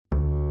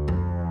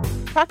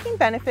Talking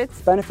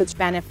benefits. Benefits.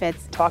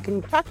 Benefits. Talk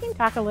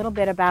a little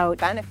bit about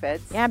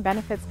Benefits. Yeah,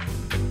 benefits.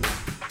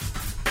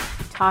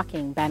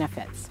 Talking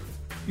benefits.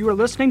 You are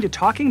listening to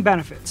Talking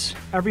Benefits.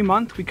 Every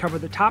month, we cover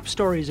the top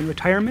stories in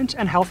retirement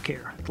and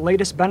healthcare, the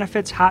latest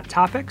benefits, hot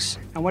topics,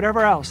 and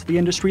whatever else the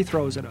industry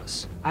throws at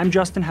us. I'm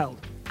Justin Held.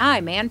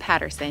 I'm Ann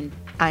Patterson.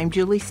 I'm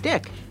Julie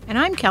Stick. And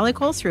I'm Kelly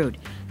Colesrud.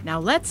 Now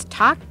let's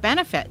talk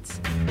benefits.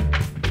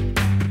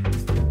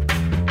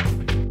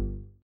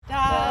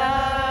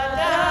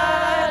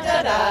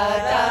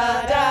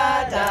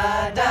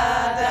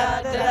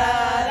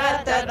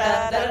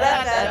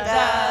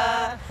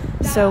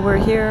 So we're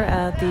here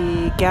at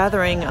the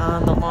gathering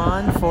on the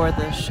lawn for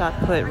the shot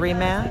put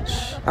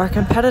rematch. Our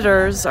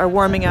competitors are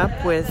warming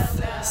up with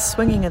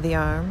swinging of the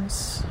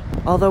arms.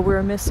 Although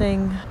we're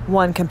missing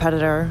one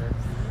competitor,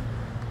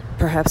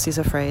 perhaps he's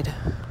afraid.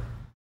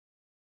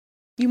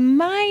 You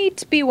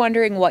might be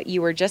wondering what you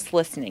were just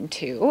listening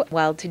to.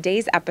 Well,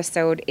 today's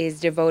episode is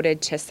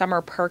devoted to summer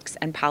perks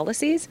and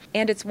policies,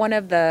 and it's one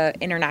of the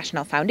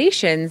International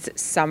Foundation's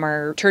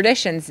summer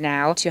traditions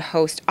now to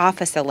host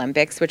Office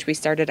Olympics, which we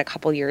started a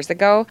couple years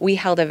ago. We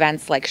held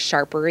events like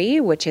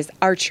Sharpery, which is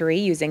archery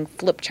using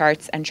flip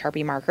charts and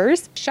Sharpie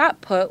markers,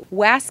 shot put,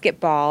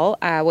 basketball,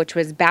 which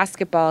was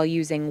basketball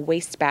using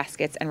waste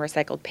baskets and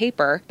recycled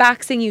paper,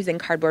 boxing using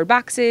cardboard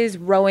boxes,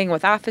 rowing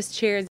with office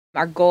chairs.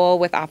 Our goal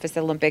with Office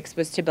Olympics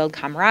was to build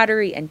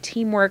camaraderie and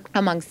teamwork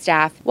among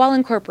staff while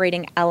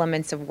incorporating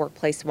elements of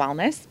workplace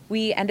wellness.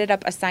 We ended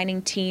up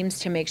assigning teams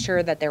to make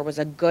sure that there was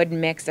a good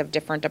mix of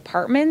different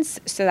departments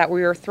so that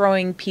we were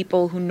throwing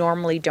people who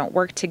normally don't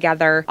work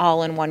together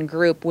all in one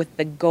group with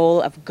the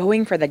goal of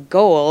going for the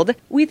gold.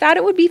 We thought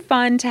it would be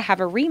fun to have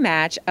a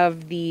rematch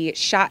of the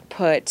shot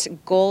put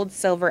gold,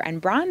 silver,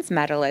 and bronze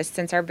medalists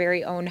since our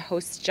very own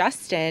host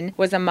Justin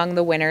was among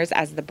the winners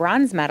as the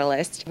bronze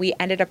medalist. We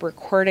ended up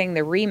recording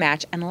the rematch.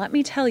 And let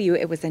me tell you,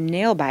 it was a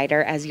nail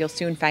biter, as you'll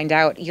soon find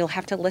out. You'll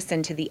have to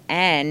listen to the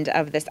end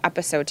of this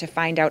episode to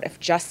find out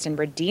if Justin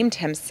redeemed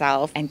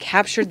himself and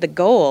captured the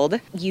gold.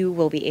 You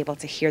will be able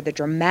to hear the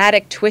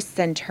dramatic twists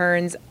and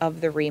turns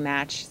of the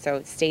rematch,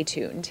 so stay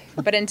tuned.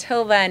 But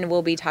until then,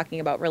 we'll be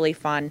talking about really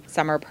fun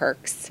summer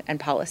perks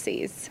and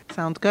policies.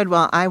 Sounds good.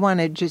 Well, I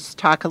want to just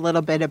talk a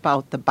little bit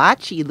about the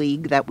Bocce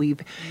League that we've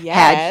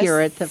had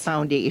here at the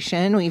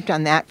foundation. We've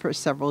done that for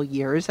several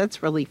years.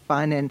 That's really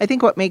fun. And I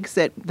think what makes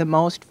it the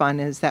most fun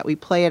is that we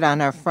play it on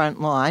our front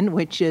lawn,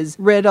 which is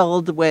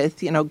riddled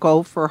with,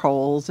 gopher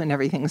holes and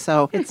everything.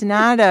 So it's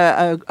not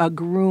a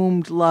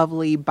groomed,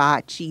 lovely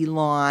bocce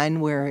lawn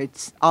where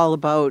it's all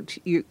about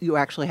you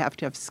actually have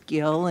to have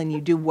skill and you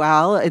do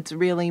well. It's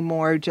really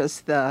more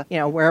just the,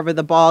 wherever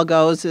the ball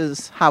goes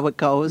is how it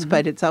goes,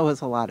 but it's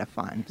always a lot of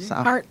fun. So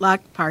Part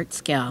luck, part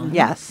skill.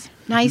 Yes.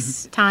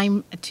 Nice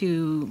time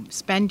to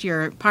spend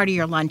part of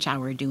your lunch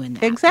hour doing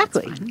that.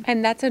 Exactly.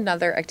 And that's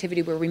another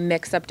activity where we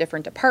mix up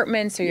different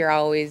departments, so you're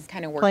always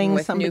kind of working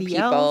with new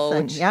people,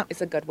 which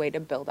is a good way to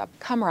build up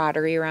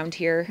camaraderie around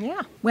here.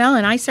 Yeah. Well,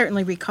 and I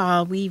certainly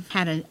recall we've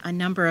had a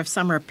number of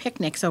summer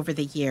picnics over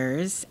the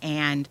years,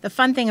 and the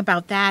fun thing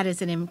about that is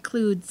it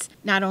includes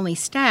not only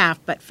staff,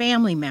 but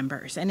family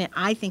members. And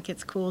I think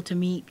it's cool to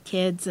meet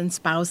kids and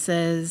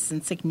spouses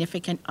and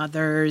significant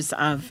others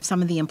of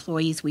some of the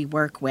employees we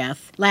work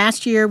with.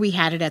 Last year, we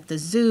had it at the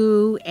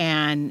zoo,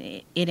 and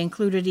it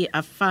included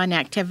a fun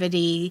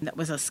activity that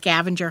was a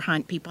scavenger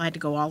hunt. People had to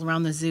go all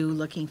around the zoo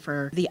looking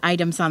for the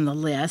items on the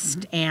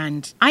list,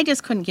 and I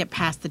just couldn't get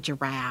past the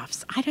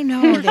giraffes. I don't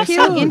know. They're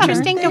so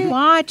interesting to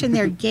watch, and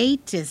their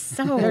gait is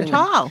so They're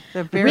tall.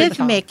 They're very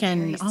rhythmic tall.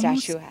 and Very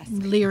almost statuesque.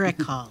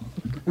 lyrical.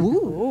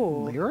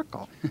 Ooh,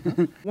 lyrical.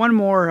 One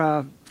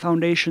more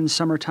foundation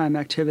summertime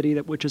activity,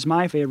 which is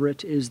my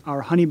favorite, is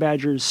our Honey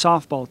Badgers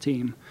softball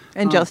team.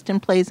 And Justin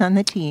plays on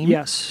the team.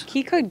 Yes.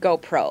 He could go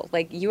pro.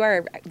 You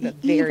are very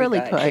He really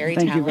good, could. very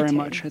Thank you talented. very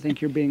much. I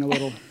think you're being a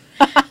little...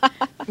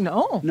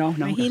 No. No.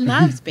 He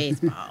loves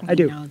baseball. I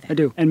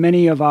do. And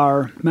many of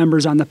our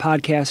members on the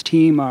podcast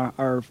team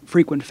are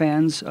frequent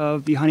fans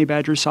of the Honey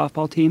Badgers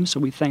softball team, so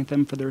we thank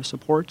them for their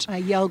support. I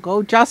yell,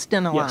 "Go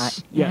Justin" a lot.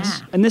 Yes.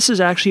 Yeah. And this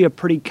is actually a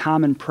pretty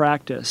common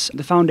practice.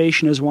 The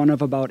foundation is one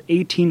of about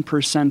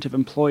 18% of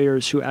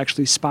employers who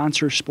actually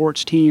sponsor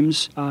sports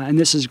teams, and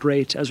this is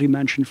great, as we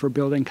mentioned, for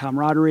building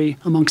camaraderie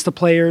amongst the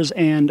players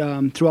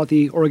and throughout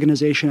the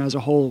organization as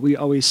a whole. We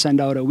always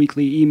send out a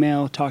weekly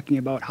email talking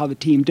about how the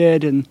team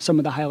did and some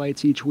of the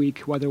highlights each week,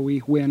 whether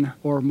we win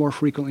or more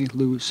frequently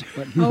lose.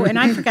 But Oh, and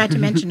I forgot to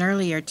mention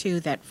earlier, too,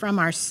 that from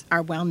our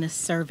wellness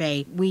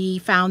survey, we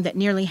found that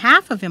nearly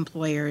half of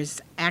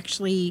employers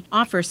actually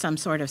offer some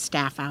sort of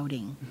staff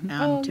outing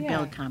to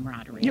build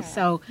camaraderie. Yeah.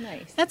 So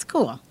Nice. that's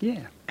cool.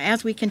 yeah.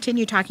 As we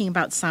continue talking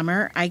about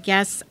summer, I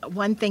guess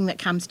one thing that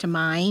comes to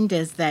mind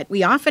is that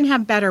we often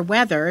have better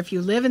weather. If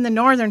you live in the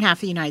northern half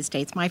of the United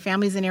States, my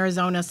family's in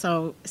Arizona,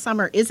 so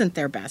summer isn't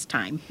their best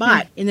time.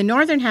 But in the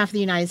northern half of the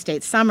United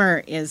States,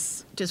 summer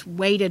is just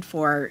waited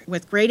for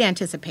with great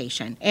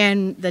anticipation.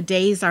 And the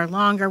days are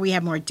longer. We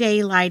have more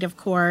daylight, of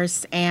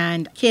course,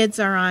 and kids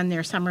are on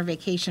their summer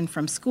vacation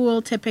from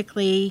school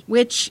typically,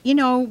 which which,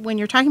 when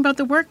you're talking about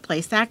the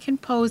workplace, that can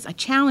pose a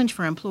challenge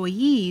for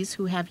employees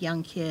who have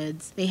young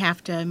kids. They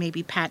have to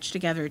maybe patch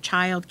together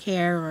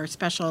childcare or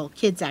special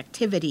kids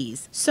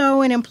activities.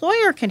 So an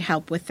employer can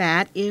help with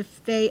that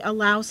if they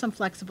allow some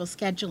flexible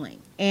scheduling.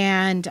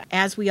 And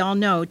as we all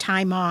know,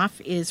 time off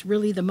is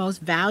really the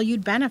most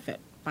valued benefit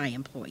by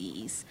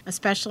employees,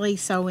 especially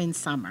so in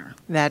summer.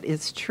 That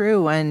is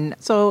true. And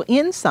so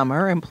in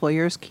summer,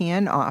 employers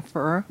can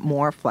offer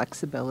more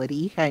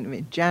flexibility kind of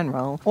in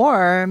general,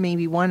 or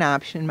maybe one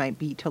option might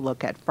be to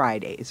look at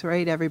Fridays,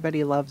 right?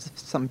 Everybody loves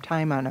some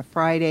time on a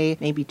Friday,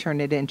 maybe turn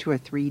it into a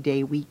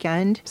 3-day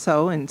weekend.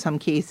 So in some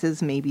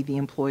cases, maybe the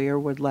employer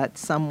would let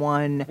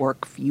someone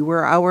work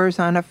fewer hours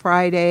on a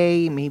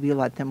Friday, maybe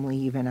let them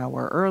leave an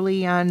hour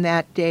early on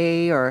that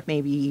day, or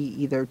maybe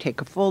either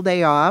take a full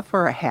day off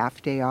or a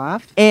half day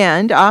off.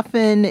 And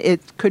often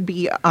it could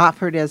be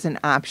offered as an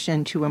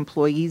option to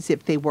employees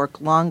if they work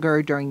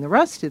longer during the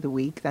rest of the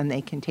week, then they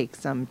can take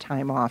some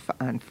time off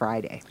on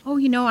Friday. Oh,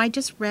 I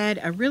just read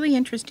a really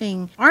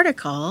interesting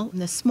article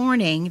this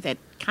morning that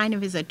kind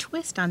of is a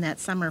twist on that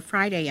Summer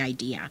Friday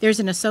idea. There's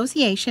an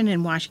association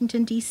in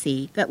Washington,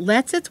 D.C. that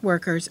lets its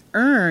workers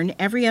earn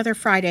every other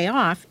Friday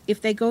off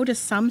if they go to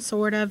some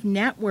sort of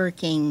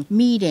networking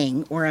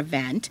meeting or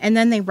event, and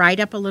then they write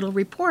up a little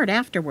report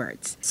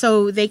afterwards.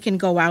 So they can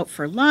go out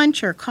for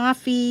lunch or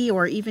coffee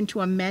or even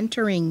to a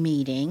mentoring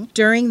meeting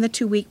during the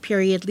 2-week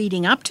period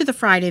leading up to the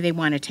Friday they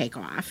want to take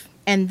off,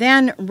 and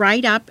then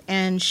write up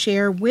and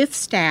share with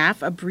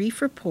staff a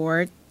brief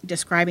report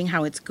describing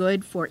how it's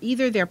good for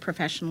either their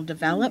professional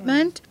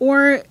development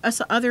or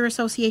other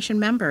association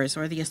members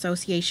or the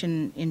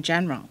association in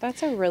general.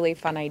 That's a really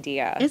fun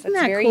idea. Isn't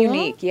That's that very cool?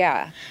 unique,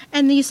 yeah.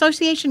 And the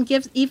association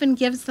gives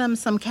them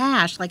some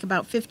cash, like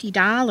about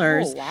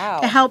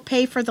 $50 to help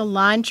pay for the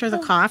lunch or the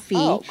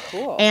coffee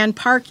cool. and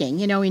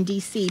parking. In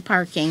D.C.,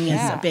 parking is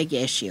a big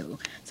issue.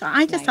 So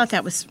I just thought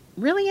that was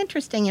really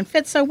interesting and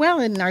fits so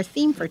well in our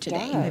theme for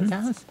today. It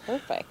does.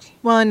 Perfect.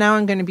 Well, and now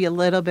I'm going to be a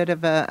little bit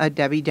of a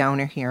Debbie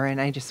Downer here, and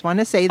I just want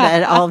to say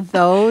that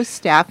although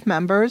staff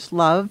members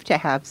love to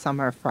have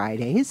summer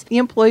Fridays, the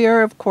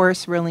employer, of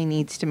course, really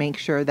needs to make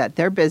sure that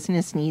their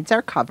business needs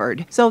are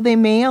covered. So they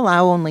may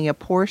allow only a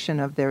portion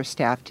of their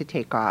staff to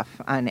take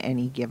off on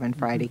any given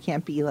Friday.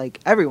 Can't be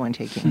like everyone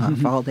taking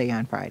off all day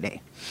on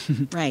Friday.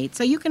 Right.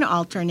 So you can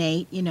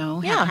alternate,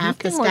 have half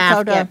the can work staff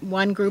out get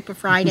one group of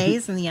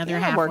Fridays and the other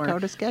half work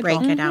out a schedule.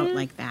 break it out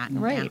like that.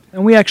 Right.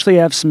 And we actually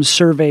have some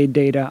survey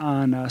data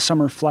on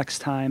summer flex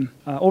time.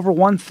 Over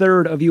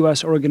 1/3 of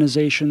U.S.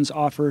 organizations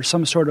offer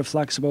some sort of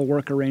flexible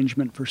work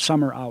arrangement for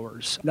summer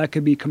hours. That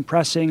could be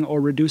compressing or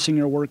reducing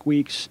your work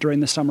weeks during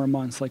the summer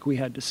months like we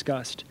had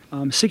discussed.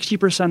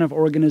 60% of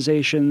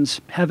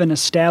organizations have an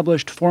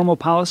established formal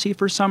policy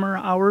for summer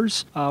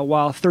hours,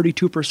 while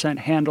 32%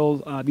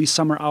 handle these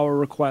summer hour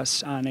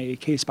requests on a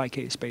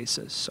case-by-case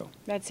basis. So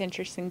That's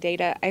interesting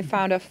data. I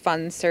found a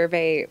fun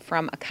survey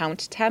from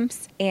Account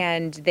Temps,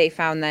 and they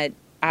found that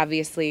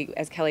obviously,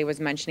 as Kelly was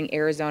mentioning,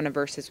 Arizona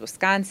versus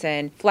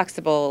Wisconsin,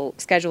 flexible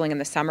scheduling in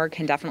the summer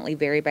can definitely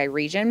vary by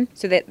region.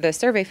 So that the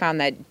survey found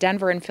that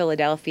Denver and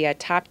Philadelphia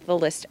topped the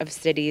list of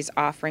cities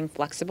offering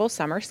flexible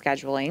summer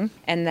scheduling.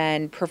 And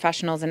then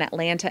professionals in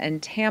Atlanta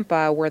and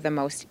Tampa were the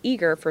most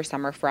eager for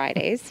summer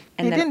Fridays.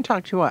 And They didn't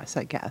talk to us,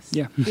 I guess.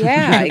 yeah.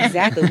 Yeah,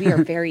 exactly. We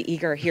are very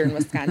eager here in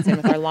Wisconsin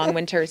with our long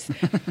winters.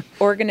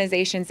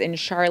 Organizations in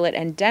Charlotte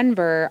and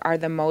Denver are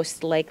the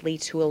most likely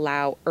to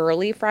allow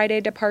early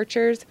Friday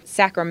departures.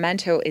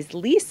 Sacramento is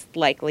least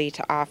likely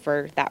to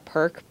offer that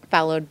perk,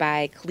 followed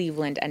by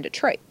Cleveland and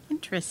Detroit.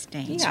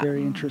 Interesting. It's Yeah.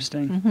 very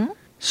interesting.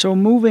 So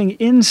moving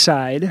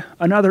inside,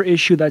 another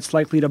issue that's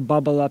likely to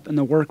bubble up in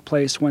the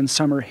workplace when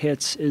summer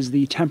hits is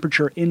the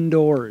temperature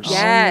indoors.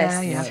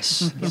 Yes.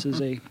 Yes, this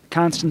is a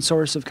constant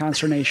source of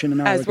consternation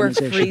in our As we're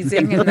organization.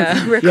 freezing in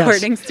the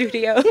recording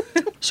studio.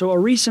 So a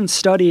recent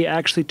study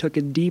actually took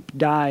a deep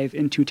dive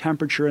into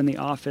temperature in the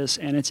office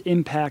and its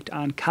impact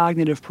on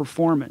cognitive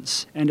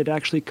performance, and it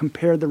actually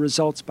compared the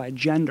results by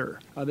gender.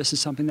 This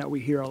is something that we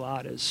hear a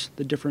lot, is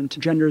the different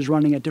genders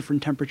running at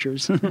different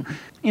temperatures.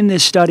 In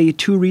this study,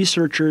 2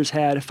 researchers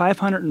had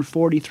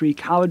 543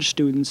 college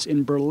students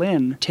in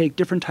Berlin take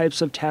different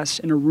types of tests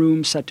in a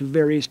room set to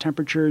various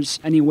temperatures,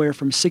 anywhere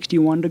from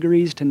 61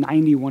 degrees to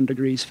 91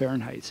 degrees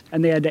Fahrenheit.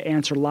 And they had to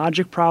answer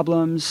logic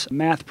problems,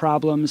 math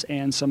problems,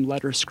 and some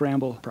letter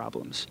scramble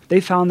problems. They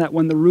found that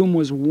when the room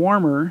was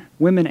warmer,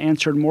 women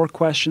answered more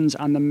questions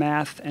on the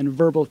math and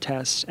verbal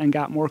tests and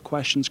got more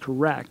questions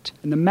correct.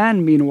 And the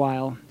men,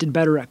 meanwhile, did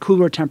better at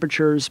cooler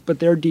temperatures, but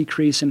their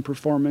decrease in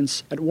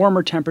performance at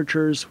warmer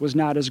temperatures was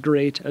not as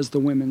great as the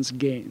women's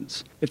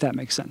gains, if that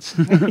makes sense.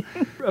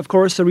 Of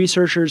course, the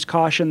researchers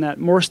caution that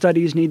more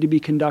studies need to be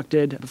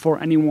conducted before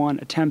anyone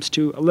attempts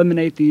to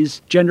eliminate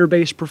these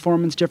gender-based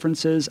performance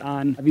differences emphasis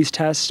on these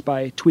tests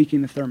by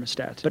tweaking the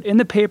thermostat. But in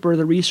the paper,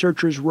 the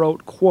researchers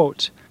wrote,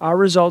 quote, "Our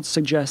results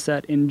suggest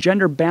that in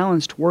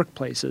gender-balanced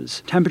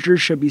workplaces,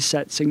 temperatures should be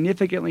set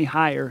significantly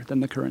higher than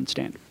the current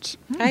standards."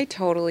 I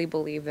totally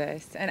believe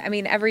this. And I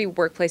mean, every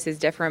workplace is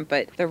different,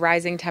 but the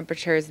rising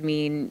temperatures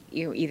mean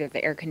either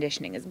the air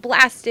conditioning is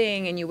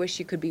blasting and you wish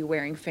you could be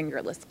wearing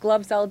fingerless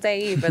gloves all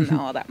day, even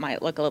though that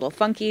might look a little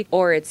funky,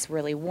 or it's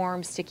really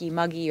warm, sticky,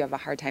 muggy, you have a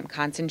hard time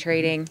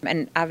concentrating.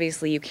 And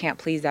obviously you can't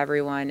please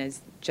everyone,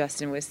 as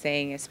Justin was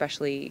saying,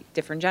 especially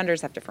different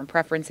genders have different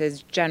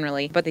preferences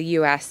generally. But the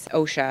U.S.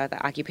 OSHA,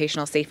 the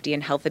Occupational Safety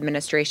and Health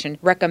Administration,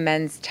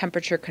 recommends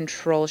temperature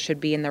control should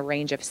be in the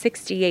range of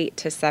 68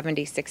 to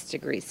 76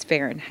 degrees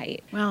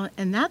Fahrenheit. Well,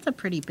 and that's a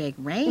pretty big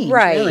range,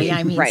 right, really.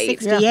 I mean, right.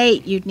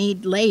 68, you'd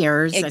need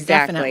layers, Exactly.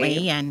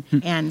 definitely,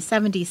 and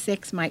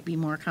 76 might be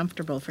more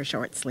comfortable for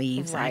short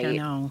sleeves. Right. I don't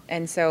know.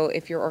 And so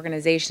if your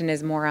organization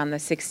is more on the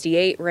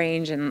 68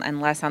 range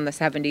and less on the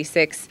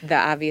 76, the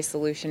obvious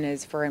solution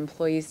is for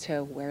employees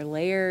to wear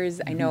layers.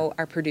 I know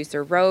our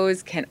producer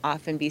Rose can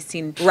often be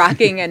seen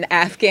rocking an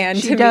Afghan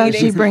She to does.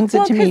 meetings. She brings it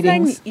to 'Cause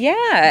then- meetings.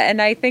 yeah, and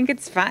I think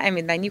it's fine. I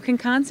mean, then you can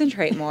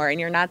concentrate more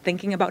and you're not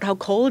thinking about how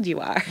cold you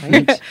are.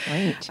 Right,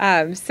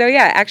 right. So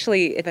yeah,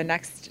 actually the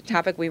next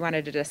topic we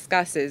wanted to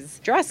discuss is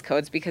dress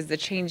codes, because the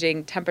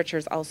changing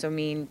temperatures also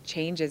mean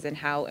changes in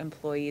how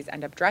employees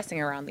end up dressing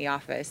around the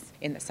office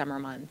in the summer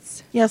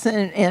months. Yes,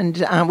 and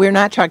we're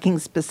not talking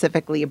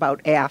specifically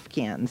about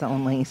Afghans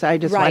only, so I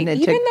just wanted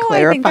Even to though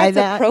clarify I think that's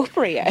that.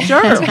 appropriate.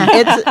 Sure,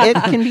 it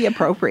can be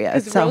appropriate.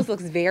 Because So Rose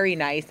looks very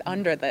nice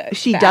under the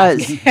she the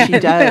does, Afghan. she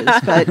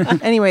does.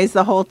 But anyways,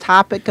 the whole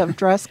topic of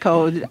dress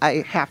code,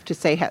 I have to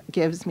say,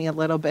 gives me a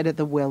little bit of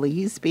the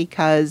willies,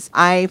 because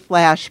I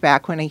flash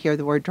back when I hear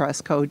the word dress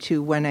code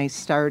to when I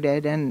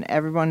started, and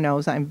everyone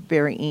knows I'm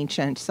very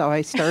ancient, so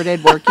I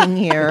started working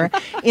here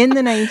in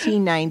the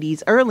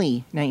 1990s,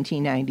 early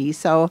 1990s.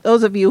 So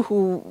those of you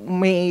who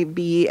may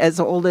be as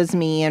old as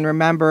me and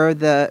remember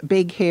the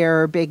big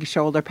hair, big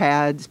shoulder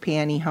pads,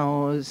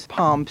 pantyhose,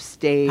 pumps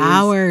days.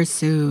 Power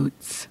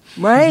suits.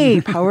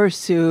 Right, power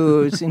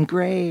suits in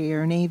gray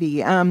or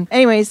navy.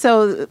 Anyway,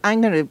 so I'm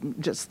going to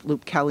just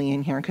loop Kelly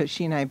in here because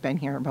she and I have been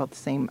here about the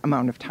same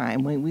amount of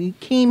time. When we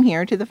came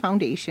here to the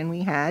foundation,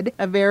 we had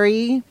a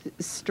very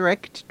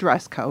strict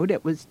dress code.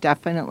 It was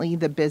definitely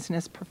the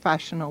business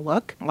professional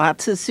look.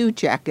 Lots of suit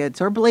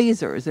jackets or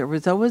blazers. There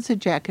was always a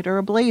jacket or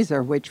a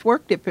blazer, which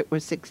worked if it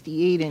was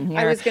 68 in here.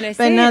 I was going to but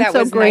say not that so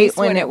was great nice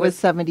when it was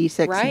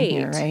 76 right. in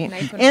here, right?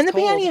 Nice when And the it's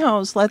cold.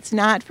 pantyhose. Let's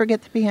not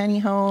forget the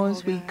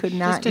pantyhose. We could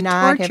not Just a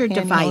not torture have pantyhose.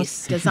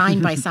 device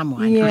designed by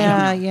someone. I don't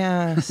Yeah, know.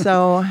 yeah.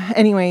 So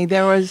anyway,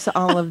 there was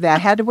all of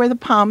that. Had to wear the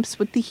pumps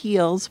with the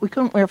heels. We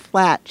couldn't wear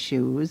flat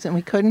shoes, and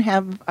we couldn't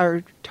have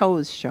our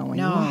toes showing.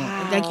 No,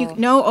 like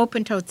no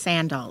open-toed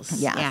sandals.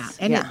 Yes, Yeah,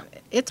 and yeah.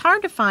 it's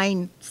hard to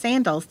find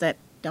sandals that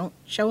don't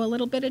show a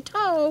little bit of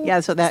toe. Yeah,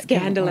 so that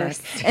didn't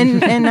Scandalous. work.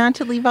 And not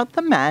to leave out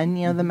the men.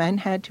 You know, the men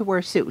had to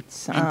wear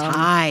suits And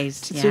ties.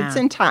 Suits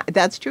and ties.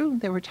 That's true.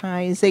 There were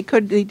ties. They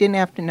didn't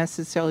have to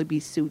necessarily be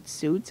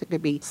suits. It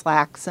could be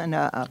slacks and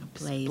a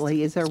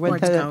blazer with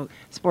Sports a coat.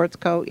 sports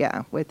coat.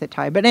 Yeah, with a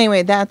tie. But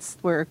anyway, that's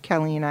where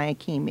Kelly and I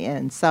came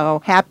in.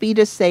 So happy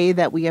to say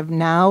that we have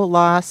now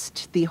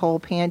lost the whole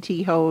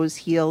pantyhose,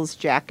 heels,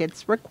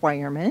 jackets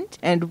requirement,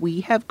 and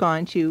we have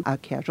gone to a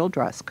casual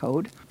dress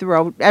code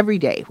throughout every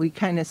day. We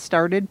kind of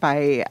started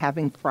by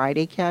having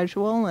Friday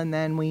casual, and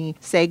then we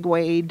segued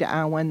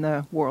when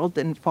the world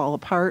didn't fall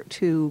apart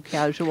to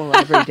casual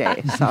every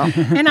day. So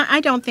And I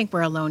don't think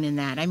we're alone in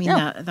that. I mean,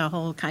 No. the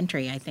whole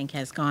country, I think,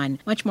 has gone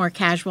much more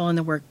casual in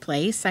the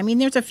workplace. I mean,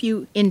 there's a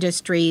few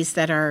industries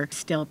that are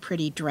still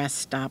pretty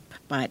dressed up.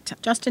 But,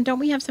 Justin, don't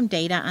we have some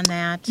data on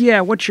that?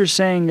 Yeah, what you're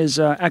saying is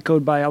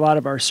echoed by a lot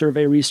of our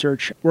survey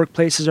research.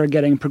 Workplaces are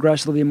getting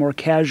progressively more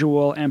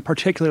casual, and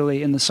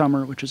particularly in the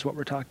summer, which is what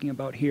we're talking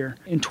about here.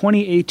 In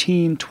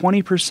 2018,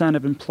 20%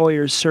 of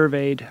employers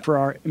surveyed for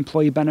our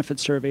employee benefit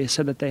survey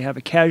said that they have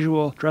a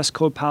casual dress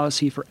code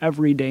policy for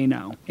every day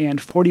now. And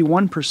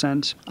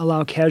 41%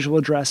 allow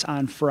casual dress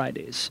on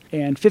Fridays.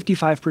 And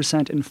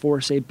 55%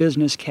 enforce a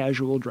business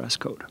casual dress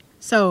code.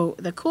 So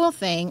the cool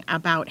thing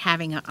about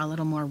having a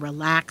little more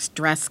relaxed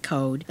dress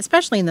code,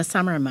 especially in the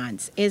summer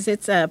months, is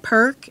it's a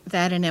perk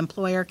that an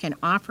employer can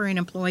offer an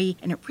employee,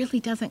 and it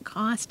really doesn't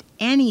cost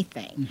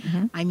anything.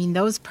 Mm-hmm. I mean,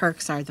 those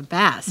perks are the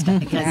best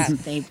because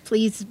they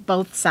please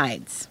both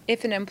sides.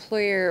 If an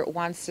employer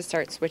wants to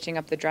start switching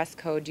up the dress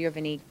code, do you have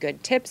any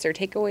good tips or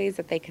takeaways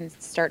that they can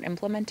start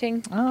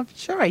implementing?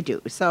 Sure I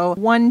do. So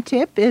one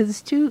tip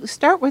is to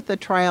start with a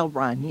trial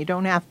run. You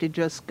don't have to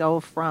just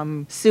go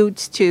from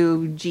suits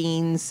to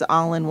jeans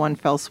all in one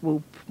fell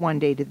swoop one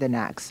day to the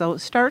next. So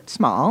start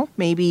small.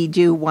 Maybe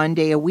do one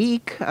day a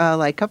week,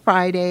 like a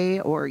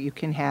Friday, or you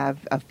can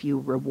have a few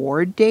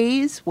reward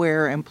days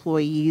where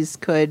employees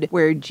could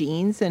wear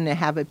jeans and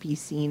have it be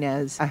seen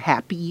as a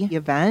happy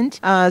event.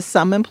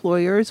 Some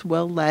employers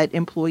will let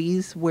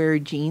employees wear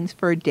jeans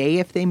for a day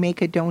if they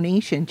make a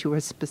donation to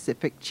a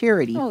specific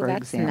charity, for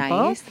example.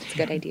 Oh, that's nice. That's a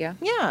good idea.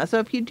 Yeah, so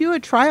if you do a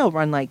trial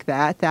run like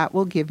that, that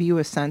will give you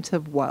a sense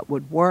of what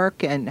would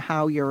work and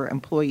how your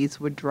employees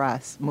would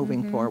dress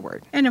moving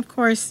forward. And of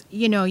course,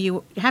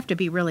 you have to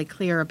be really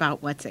clear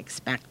about what's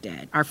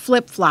expected. Are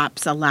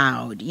flip-flops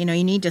allowed? You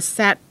need to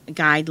set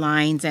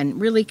guidelines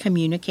and really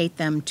communicate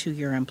them to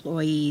your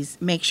employees.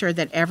 Make sure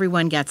that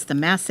everyone gets the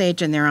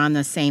message and they're on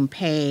the same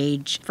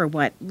page for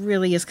what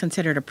really is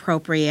considered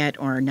appropriate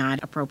or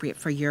not appropriate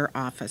for your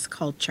office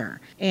culture.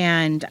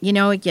 And,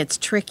 it gets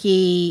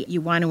tricky.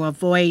 You want to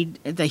avoid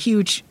the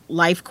huge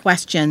life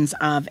questions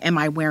of, am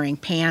I wearing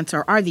pants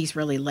or are these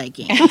really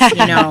leggings?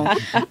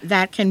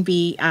 That can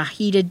be a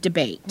heated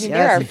debate.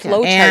 There are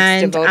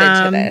flowcharts devoted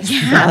to this.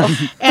 Yeah.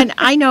 And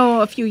I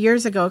know a few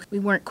years ago, we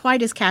weren't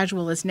quite as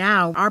casual as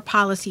now. Our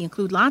policy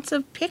include lots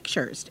of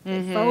pictures,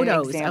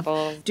 photos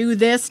examples. of do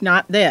this,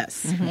 not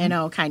this,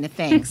 kind of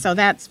thing. So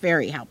that's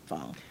very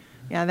helpful.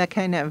 Yeah, that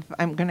kind of,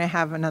 I'm going to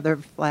have another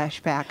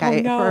flashback. Oh,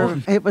 no.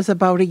 It was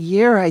about a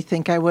year, I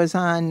think, I was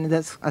on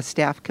a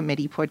staff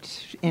committee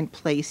put in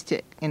place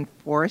to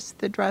enforce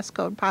the dress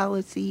code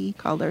policy,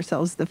 called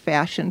ourselves the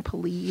fashion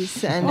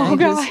police. And I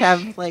just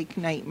have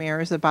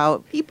nightmares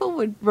about people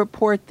would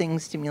report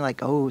things to me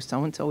like, oh,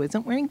 so-and-so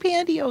isn't wearing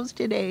pantyhose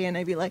today. And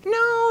I'd be like,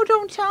 no,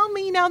 don't tell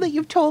me. Now that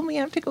you've told me,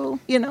 I have to go,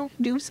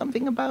 do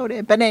something about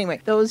it. But anyway,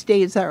 those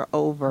days are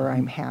over.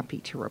 I'm happy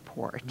to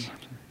report.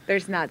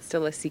 There's not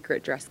still a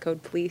secret dress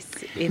code police?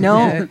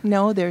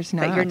 No, there's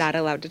not. But you're not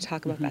allowed to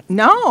talk about that.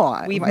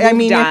 No. We've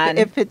moved on.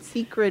 If it's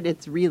secret,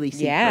 it's really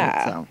secret.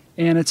 Yeah. So.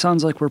 And it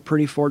sounds like we're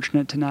pretty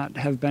fortunate to not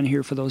have been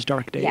here for those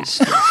dark days.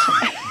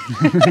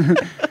 Yeah.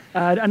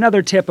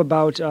 Another tip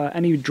about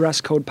any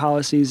dress code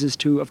policies is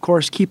to, of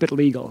course, keep it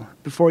legal.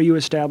 Before you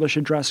establish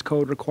a dress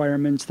code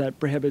requirements that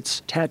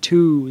prohibits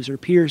tattoos or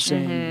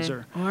piercings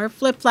or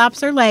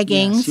flip-flops or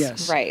leggings.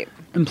 Yes. Right.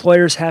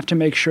 Employers have to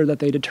make sure that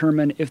they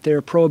determine if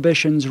their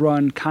prohibitions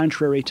run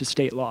contrary to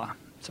state law.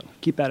 So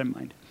keep that in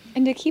mind.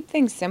 And to keep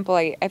things simple,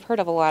 I've heard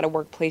of a lot of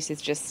workplaces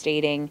just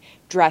stating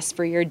dress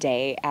for your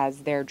day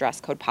as their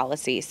dress code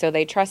policy. So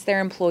they trust their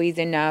employees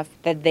enough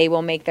that they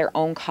will make their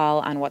own call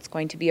on what's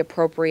going to be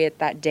appropriate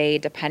that day,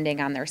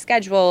 depending on their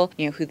schedule,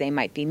 who they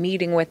might be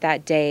meeting with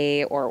that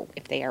day, or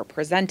if they are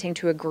presenting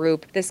to a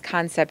group. This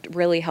concept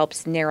really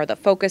helps narrow the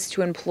focus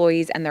to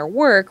employees and their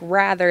work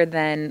rather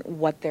than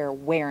what they're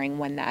wearing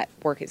when that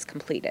work is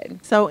completed.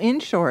 So in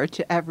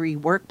short, every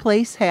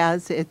workplace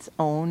has its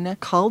own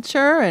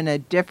culture and a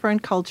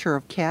different culture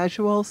of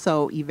casual.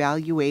 So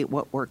evaluate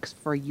what works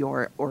for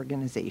your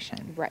organization.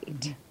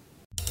 Right.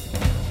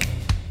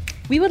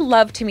 We would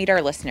love to meet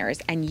our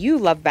listeners, and you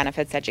love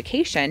benefits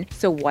education,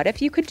 so what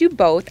if you could do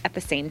both at the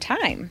same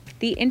time?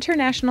 The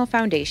International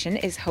Foundation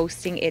is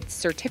hosting its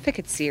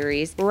certificate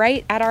series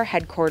right at our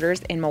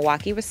headquarters in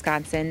Milwaukee,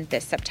 Wisconsin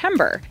this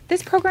September.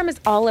 This program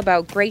is all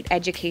about great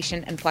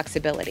education and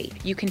flexibility.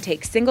 You can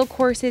take single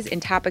courses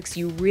in topics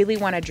you really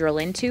want to drill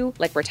into,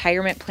 like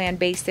retirement plan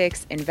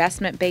basics,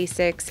 investment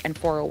basics, and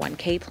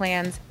 401k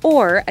plans,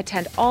 or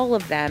attend all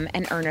of them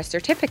and earn a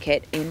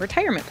certificate in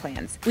retirement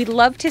plans. We'd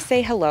love to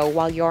say hello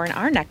while you're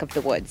in our neck of the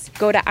woods.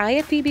 Go to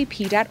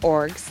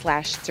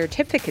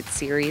ifebp.org/certificate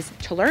series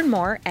to learn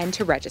more and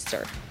to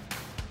register.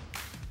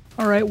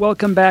 All right,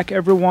 welcome back,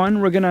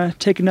 everyone. We're going to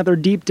take another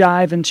deep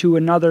dive into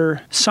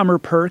another summer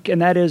perk,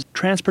 and that is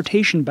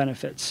transportation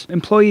benefits.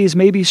 Employees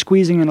may be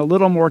squeezing in a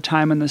little more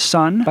time in the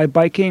sun by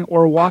biking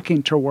or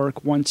walking to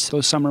work once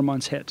those summer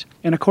months hit.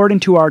 And according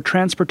to our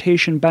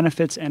Transportation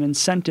Benefits and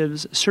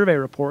Incentives survey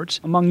report,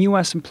 among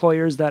U.S.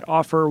 employers that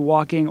offer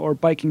walking or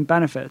biking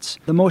benefits,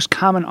 the most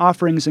common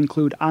offerings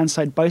include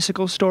on-site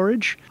bicycle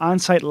storage,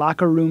 on-site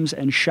locker rooms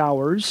and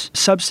showers,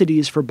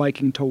 subsidies for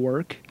biking to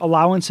work,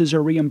 allowances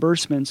or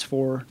reimbursements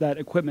for that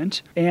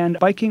equipment, and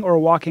biking or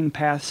walking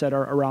paths that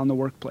are around the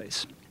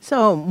workplace.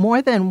 So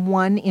more than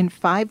 1 in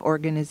 5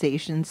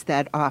 organizations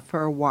that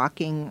offer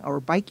walking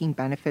or biking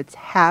benefits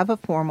have a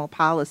formal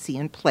policy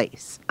in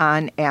place.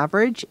 On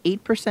average,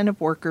 8% of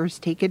workers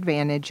take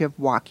advantage of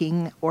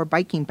walking or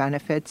biking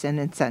benefits and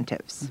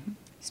incentives. Mm-hmm.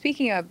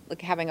 Speaking of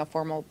having a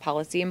formal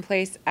policy in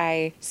place,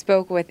 I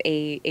spoke with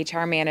a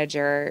HR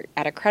manager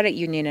at a credit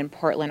union in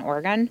Portland,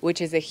 Oregon, which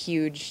is a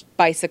huge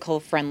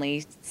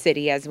bicycle-friendly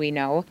city, as we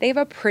know. They have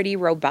a pretty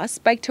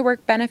robust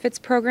bike-to-work benefits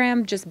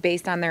program just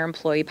based on their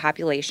employee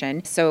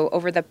population. So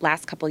over the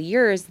last couple of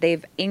years,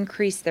 they've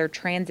increased their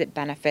transit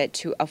benefit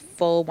to a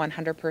full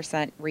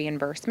 100%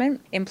 reimbursement.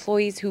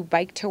 Employees who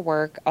bike to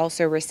work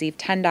also receive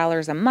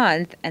 $10 a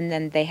month, and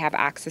then they have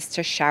access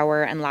to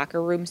shower and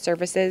locker room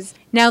services.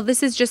 Now,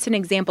 this is just an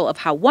example of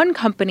how one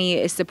company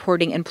is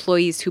supporting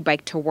employees who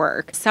bike to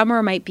work.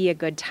 Summer might be a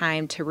good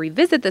time to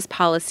revisit this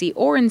policy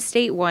or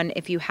instate one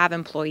if you have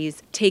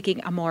employees taking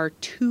a more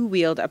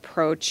two-wheeled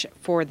approach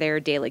for their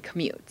daily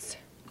commutes.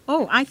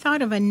 Oh, I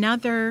thought of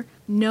another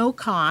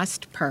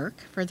no-cost perk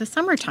for the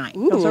summertime.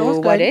 Ooh,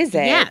 what is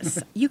it? Yes,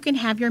 you can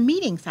have your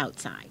meetings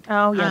outside.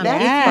 Oh, yeah,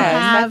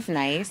 That's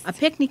nice. A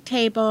picnic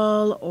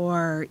table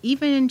or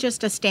even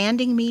just a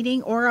standing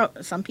meeting, or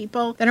some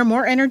people that are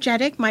more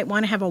energetic might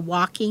want to have a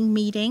walking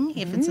meeting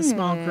if it's a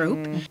small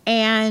group.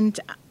 And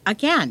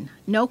again,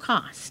 no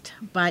cost,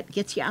 but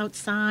gets you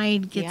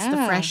outside, gets the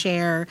fresh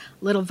air,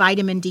 little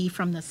vitamin D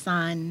from the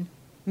sun.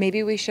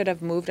 Maybe we should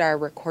have moved our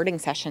recording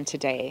session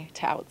today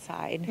to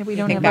outside. Yeah, we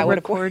don't have a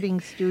recording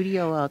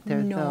studio out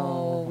there, though.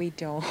 No, we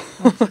don't.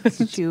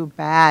 It's too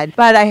bad.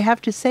 But I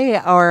have to say,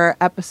 our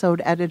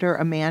episode editor,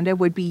 Amanda,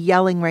 would be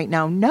yelling right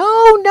now,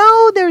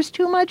 no, there's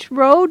too much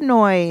road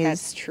noise.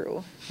 That's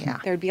true. Yeah.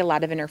 There'd be a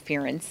lot of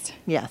interference.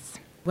 Yes.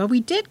 Well, we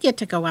did get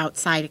to go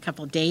outside a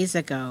couple days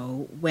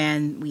ago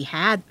when we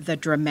had the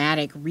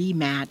dramatic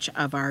rematch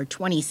of our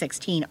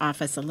 2016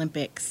 Office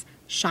Olympics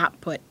shot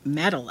put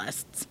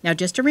medalists. Now,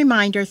 just a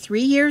reminder,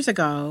 3 years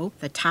ago,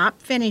 the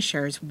top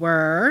finishers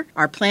were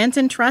our Plans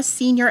and Trust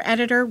senior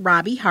editor,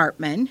 Robbie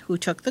Hartman, who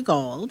took the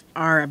gold.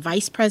 Our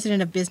Vice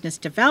President of Business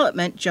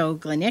Development, Joe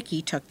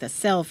Glenicki, took the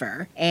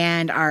silver.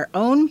 And our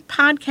own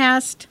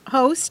podcast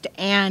host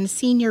and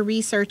senior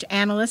research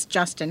analyst,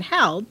 Justin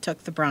Held,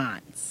 took the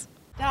bronze.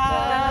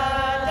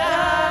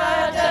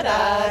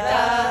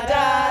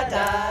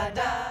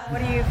 What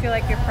do you feel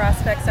like your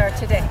prospects are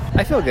today?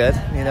 I feel good.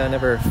 I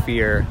never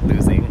fear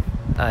losing.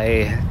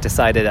 I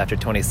decided after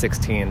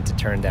 2016 to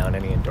turn down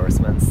any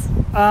endorsements.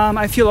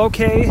 I feel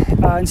okay.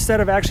 Instead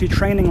of actually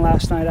training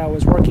last night, I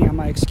was working on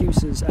my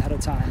excuses ahead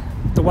of time.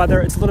 The weather,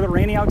 it's a little bit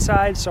rainy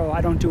outside, so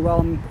I don't do well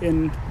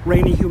in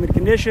rainy, humid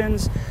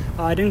conditions.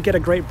 I didn't get a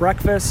great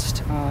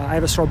breakfast. I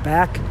have a sore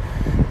back.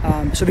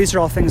 So these are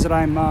all things that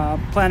I'm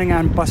planning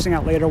on busting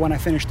out later when I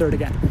finish third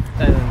again.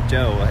 And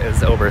Joe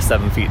is over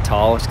 7 feet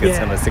tall, which gives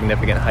him a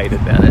significant height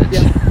advantage.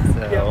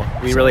 So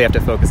we really have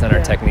to focus on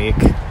our technique.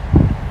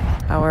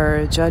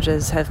 Our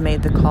judges have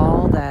made the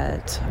call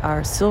that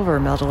our silver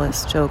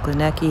medalist, Joe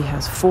Glenicki,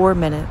 has 4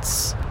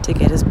 minutes to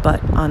get his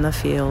butt on the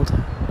field.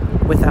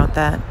 Without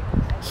that,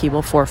 he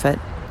will forfeit,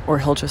 or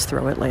he'll just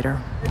throw it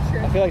later.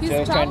 I feel like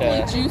Joe's trying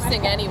to... He's probably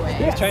juicing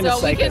anyway,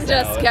 so we can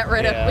just get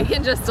rid of, we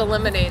can just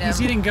eliminate him. He's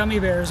eating gummy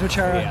bears, which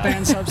are a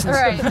banned substance.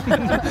 Right.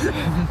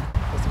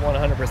 It's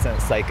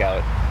 100% psych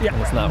out,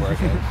 and it's not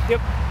working.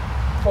 Yep.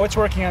 Oh, it's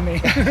working on me.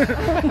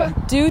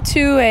 Due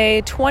to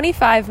a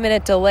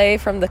 25-minute delay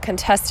from the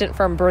contestant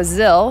from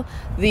Brazil,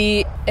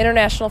 the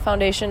International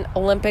Foundation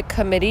Olympic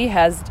Committee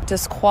has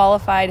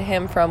disqualified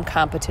him from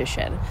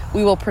competition.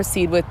 We will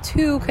proceed with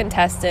 2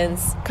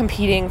 contestants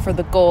competing for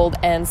the gold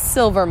and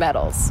silver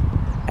medals.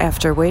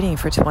 After waiting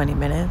for 20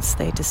 minutes,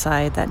 they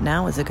decide that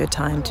now is a good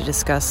time to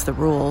discuss the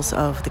rules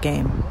of the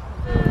game.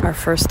 Our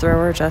first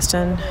thrower,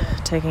 Justin,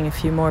 taking a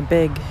few more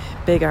big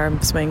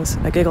arm swings,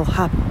 a giggle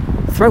hop,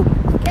 throw.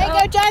 Okay,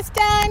 go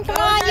Justin! Come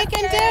on, you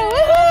can do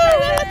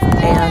it!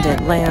 And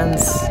it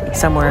lands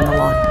somewhere in the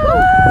lawn.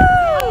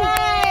 All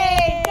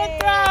right, good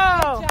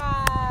throw!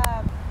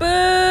 Boo!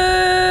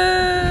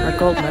 Our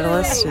gold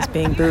medalist is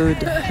being booed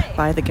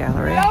by the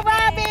gallery. Go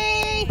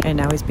Robbie! And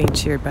now he's being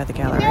cheered by the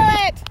gallery. Do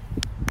it!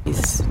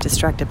 He's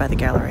distracted by the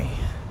gallery.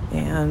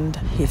 And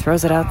he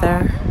throws it out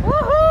there.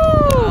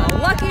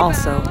 Woohoo! Lucky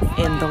Also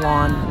in the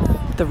lawn.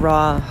 The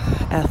raw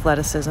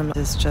athleticism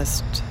is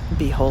just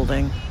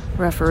beholding.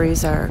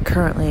 Referees are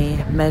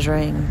currently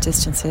measuring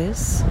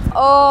distances.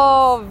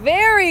 Oh,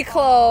 very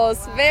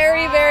close.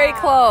 Very, very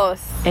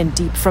close. And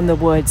deep from the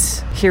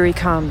woods, here he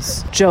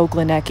comes, Joe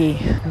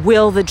Glenicki.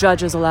 Will the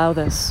judges allow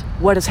this?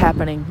 What is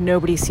happening?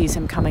 Nobody sees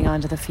him coming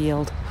onto the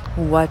field.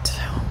 What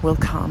will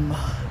come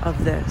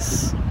of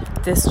this?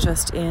 This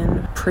just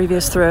in.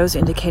 Previous throws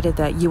indicated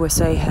that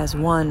USA has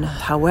won.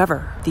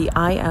 However, the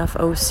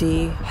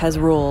IFOC has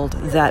ruled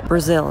that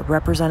Brazil,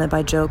 represented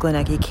by Joe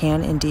Glenicki,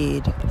 can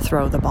indeed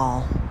throw the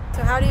ball.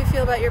 So how do you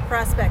feel about your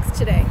prospects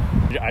today?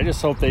 I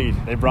just hope they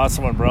brought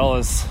some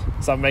umbrellas,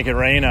 something make it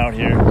rain out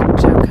here.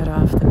 Joe cut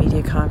off the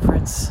media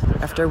conference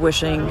after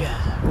wishing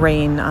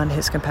rain on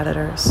his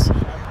competitors.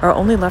 Our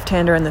only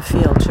left-hander in the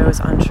field, Joe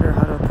is unsure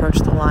how to approach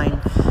the line.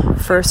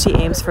 First, he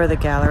aims for the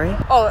gallery.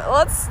 Oh,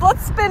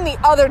 let's spin the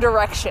other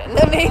direction.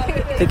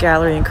 The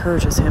gallery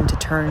encourages him to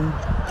turn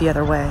the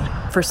other way.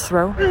 First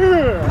throw. Come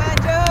on,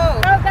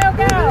 Joe! Go,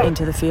 go, go!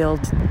 Into the field,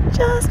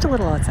 just a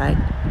little outside.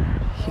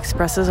 He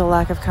expresses a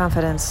lack of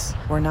confidence.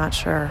 We're not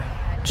sure.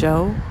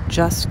 Joe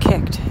just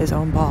kicked his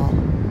own ball.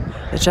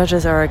 The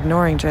judges are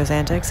ignoring Joe's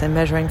antics and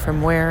measuring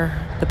from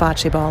where the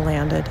bocce ball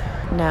landed.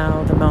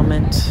 Now the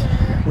moment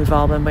we've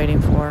all been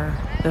waiting for,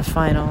 the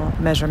final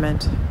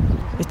measurement.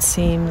 It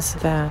seems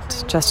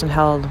that Justin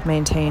Held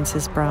maintains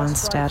his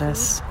bronze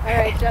status. All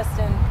right,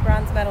 Justin,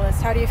 bronze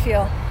medalist. How do you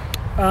feel?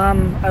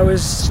 I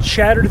was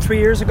shattered 3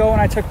 years ago when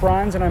I took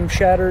bronze, and I'm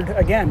shattered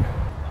again.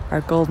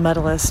 Our gold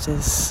medalist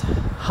is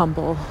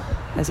humble,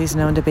 as he's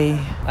known to be.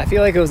 I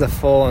feel like it was a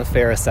full and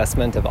fair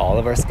assessment of all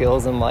of our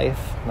skills in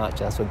life, not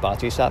just with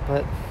bocce shot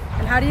put.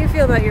 And how do you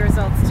feel about your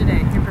results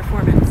today, your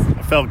performance?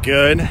 I felt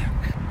good.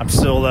 I'm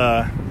still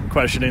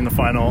questioning the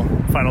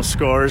final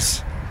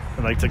scores.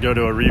 I'd like to go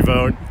to a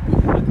revote.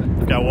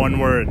 One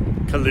word,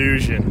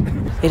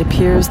 collusion. It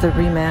appears the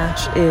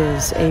rematch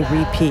is a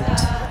repeat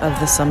of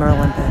the Summer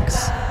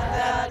Olympics.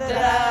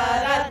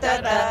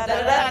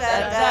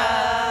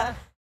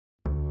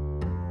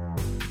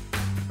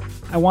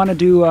 I want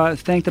to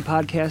thank the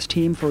podcast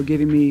team for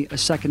giving me a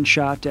second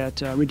shot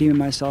at redeeming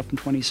myself in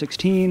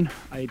 2016.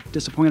 I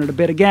disappointed a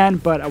bit again,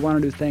 but I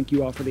wanted to thank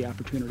you all for the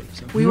opportunity.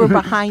 So. We were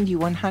behind you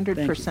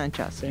 100%,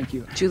 Justin. Thank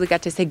you. Julie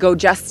got to say, "Go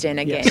Justin"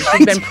 again. Yes.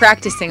 She's been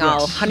practicing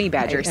all Honey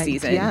Badger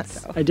season.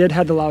 Yes. I did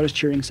have the loudest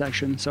cheering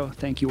section, so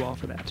thank you all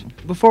for that.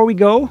 Before we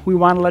go, we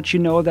want to let you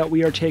know that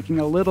we are taking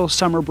a little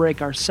summer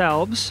break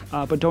ourselves,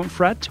 but don't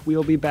fret. We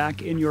will be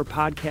back in your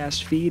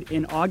podcast feed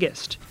in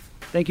August.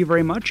 Thank you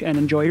very much, and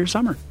enjoy your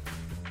summer.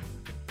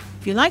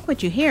 If you like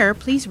what you hear,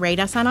 please rate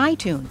us on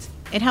iTunes.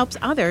 It helps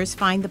others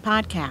find the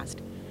podcast.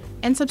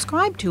 And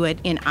subscribe to it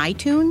in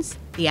iTunes,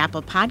 the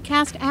Apple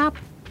Podcast app,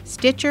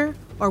 Stitcher,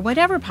 or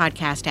whatever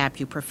podcast app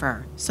you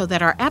prefer, so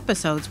that our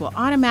episodes will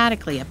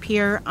automatically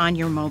appear on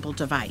your mobile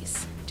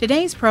device.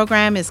 Today's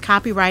program is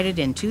copyrighted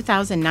in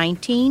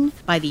 2019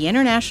 by the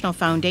International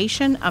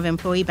Foundation of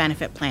Employee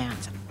Benefit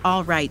Plans,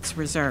 all rights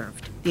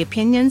reserved. The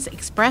opinions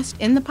expressed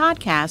in the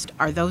podcast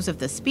are those of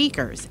the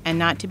speakers and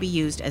not to be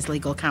used as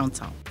legal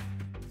counsel.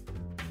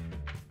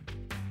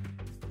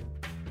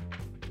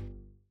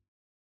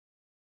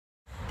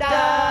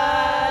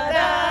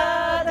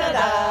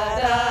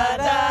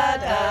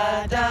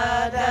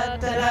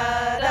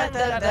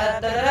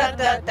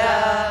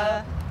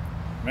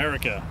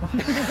 America.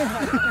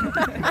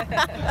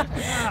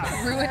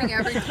 Ruining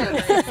everything.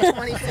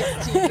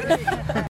 2016.